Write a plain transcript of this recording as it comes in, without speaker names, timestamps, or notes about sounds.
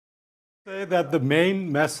Say that the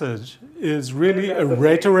main message is really a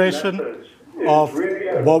reiteration of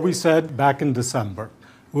what we said back in December,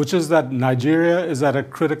 which is that Nigeria is at a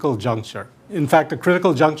critical juncture. In fact, a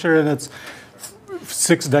critical juncture in its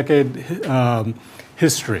six-decade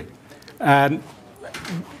history. And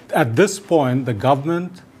at this point, the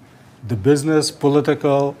government, the business,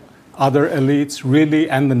 political, other elites really,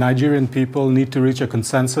 and the Nigerian people need to reach a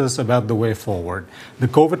consensus about the way forward. The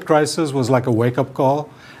COVID crisis was like a wake-up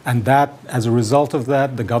call, and that, as a result of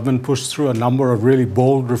that, the government pushed through a number of really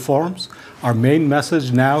bold reforms. Our main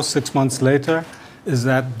message now, 6 months later, is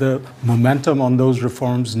that the momentum on those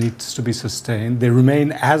reforms needs to be sustained. They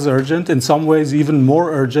remain as urgent, in some ways even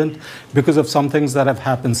more urgent, because of some things that have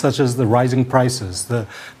happened, such as the rising prices, the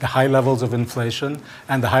high levels of inflation,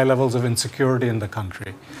 and the high levels of insecurity in the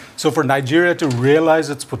country. So for Nigeria to realize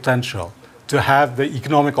its potential, to have the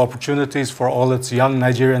economic opportunities for all its young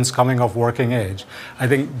Nigerians coming of working age, I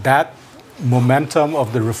think that momentum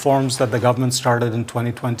of the reforms that the government started in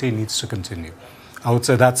 2020 needs to continue. I would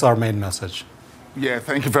say that's our main message. Yeah,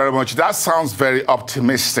 thank you very much. That sounds very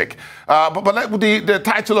optimistic. But the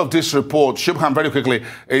title of this report, Shubham, very quickly,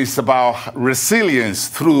 is about resilience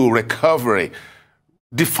through recovery.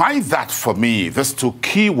 Define that for me, those two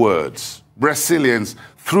key words, resilience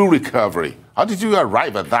through recovery. How did you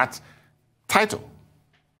arrive at that title?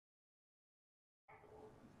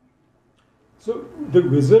 So the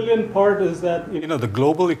resilient part is that, the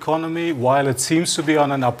global economy, while it seems to be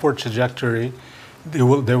on an upward trajectory,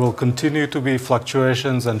 there will continue to be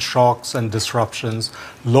fluctuations and shocks and disruptions.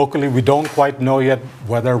 Locally, we don't quite know yet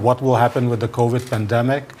what will happen with the COVID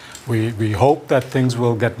pandemic. We hope that things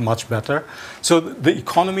will get much better. So the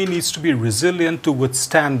economy needs to be resilient to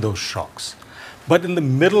withstand those shocks. But in the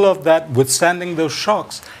middle of that, withstanding those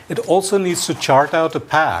shocks, it also needs to chart out a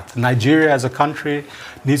path. Nigeria as a country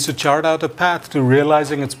needs to chart out a path to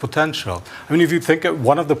realizing its potential. I mean, if you think of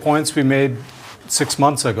one of the points we made 6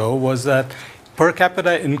 months ago was that per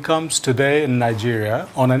capita incomes today in Nigeria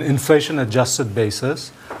on an inflation-adjusted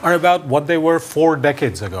basis are about what they were 4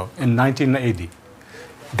 decades ago in 1980.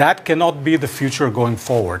 That cannot be the future going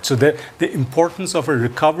forward. So the importance of a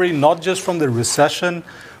recovery, not just from the recession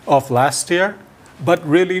of last year, but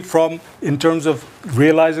really in terms of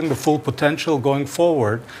realizing the full potential going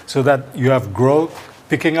forward so that you have growth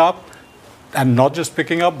picking up, and not just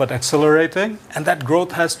picking up, but accelerating. And that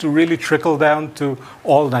growth has to really trickle down to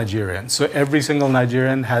all Nigerians. So every single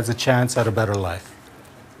Nigerian has a chance at a better life.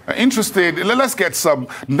 Interested. Let's get some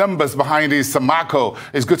numbers behind this. Marco,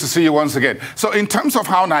 it's good to see you once again. So in terms of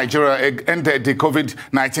how Nigeria ended the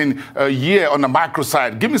COVID-19 year on the macro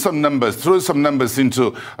side, give me some numbers, throw some numbers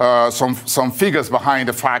into some figures behind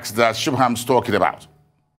the facts that Shubham's talking about.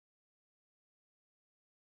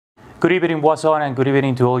 Good evening, Boason, and good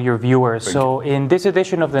evening to all your viewers. So in this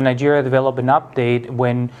edition of the Nigeria Development Update,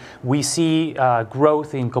 when we see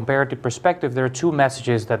growth in comparative perspective, there are two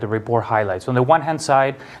messages that the report highlights. On the one hand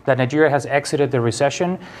side, that Nigeria has exited the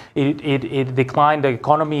recession. It declined, the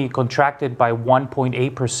economy contracted by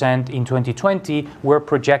 1.8% in 2020. We're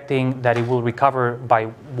projecting that it will recover by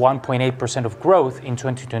 1.8% of growth in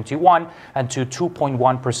 2021 and to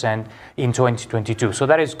 2.1% in 2022. So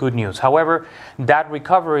that is good news. However, that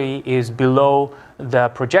recovery is below the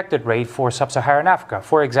projected rate for sub-Saharan Africa.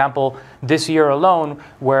 For example, this year alone,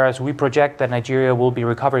 whereas we project that Nigeria will be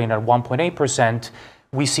recovering at 1.8%,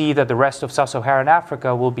 we see that the rest of sub-Saharan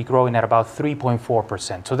Africa will be growing at about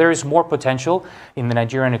 3.4%. So there is more potential in the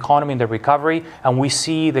Nigerian economy in the recovery, and we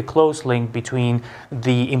see the close link between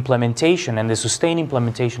the implementation and the sustained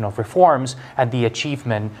implementation of reforms and the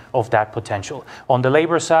achievement of that potential. On the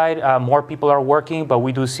labor side, more people are working, but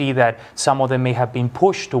we do see that some of them may have been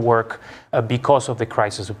pushed to work because of the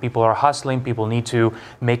crisis. So people are hustling, people need to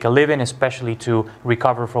make a living, especially to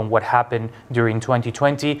recover from what happened during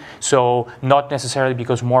 2020. So not necessarily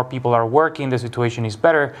because more people are working, the situation is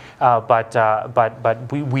better,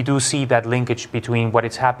 but we do see that linkage between what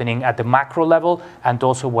is happening at the macro level and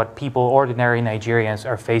also what people, ordinary Nigerians,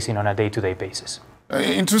 are facing on a day-to-day basis.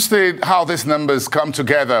 Interested how these numbers come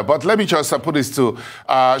together, but let me just put this to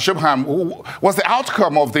Shubham. Was the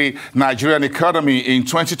outcome of the Nigerian economy in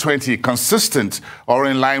 2020 consistent or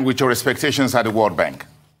in line with your expectations at the World Bank?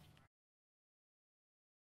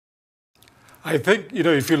 I think,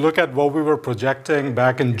 if you look at what we were projecting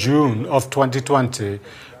back in June of 2020,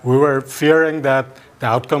 we were fearing that the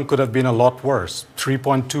outcome could have been a lot worse.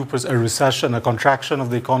 3.2%, a recession, a contraction of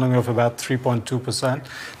the economy of about 3.2%.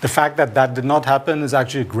 The fact that that did not happen is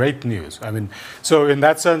actually great news. I mean, so in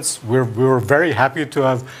that sense, we were very happy to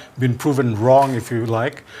have been proven wrong, if you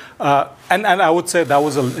like. And I would say that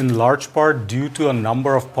was in large part due to a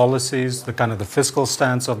number of policies, the kind of the fiscal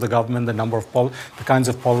stance of the government, the kinds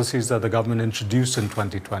of policies that the government introduced in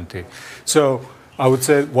 2020. So I would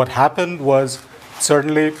say what happened was,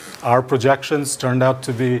 certainly, our projections turned out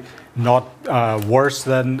to be not worse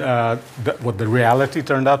than what the reality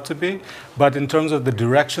turned out to be. But in terms of the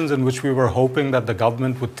directions in which we were hoping that the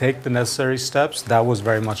government would take the necessary steps, that was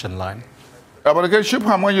very much in line. But again,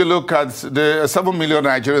 Shubham, when you look at the 7 million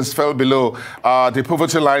Nigerians fell below the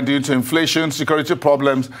poverty line due to inflation, security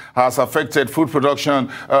problems has affected food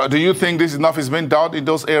production. Do you think this enough is being done in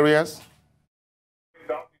those areas?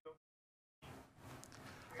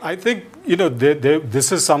 I think,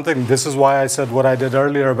 this is why I said what I did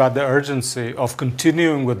earlier about the urgency of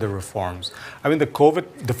continuing with the reforms. I mean,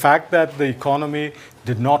 the fact that the economy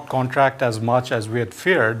did not contract as much as we had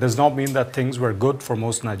feared does not mean that things were good for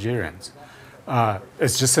most Nigerians.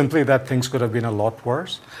 It's just simply that things could have been a lot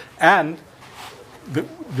worse. And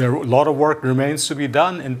a lot of work remains to be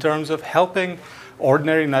done in terms of helping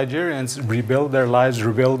ordinary Nigerians rebuild their lives,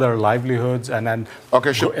 rebuild their livelihoods, and then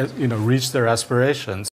reach their aspirations.